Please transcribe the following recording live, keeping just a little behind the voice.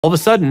all of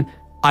a sudden,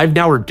 I've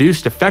now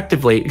reduced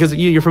effectively, because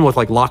you're familiar with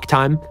like lock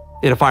time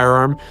in a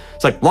firearm.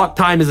 It's like lock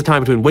time is the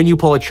time between when you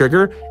pull a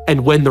trigger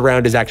and when the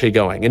round is actually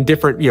going. And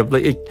different,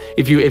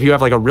 if you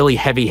have like a really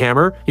heavy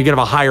hammer, you can have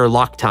a higher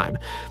lock time.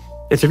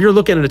 And so if you're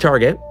looking at a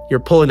target, you're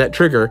pulling that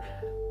trigger,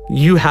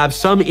 you have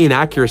some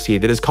inaccuracy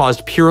that is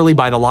caused purely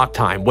by the lock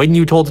time, when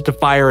you told it to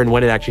fire and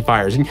when it actually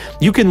fires. And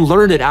you can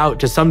learn it out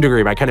to some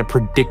degree by kind of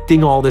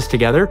predicting all this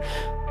together.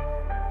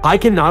 I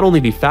can not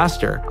only be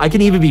faster, I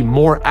can even be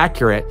more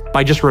accurate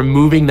by just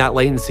removing that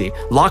latency.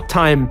 Lock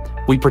time,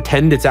 we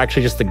pretend it's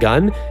actually just the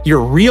gun. Your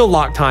real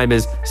lock time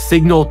is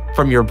signal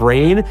from your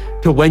brain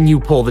to when you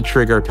pull the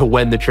trigger, to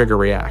when the trigger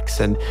reacts.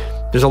 And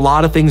there's a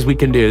lot of things we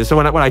can do. So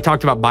when I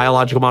talked about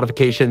biological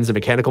modifications and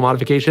mechanical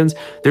modifications,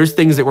 there's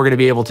things that we're going to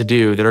be able to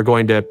do that are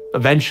going to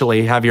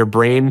eventually have your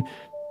brain,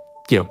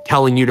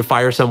 telling you to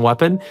fire some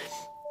weapon,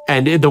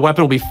 and the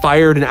weapon will be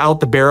fired and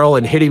out the barrel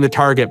and hitting the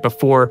target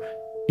before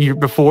you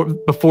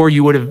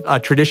would have, a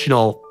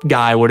traditional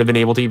guy would have been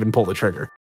able to even pull the trigger.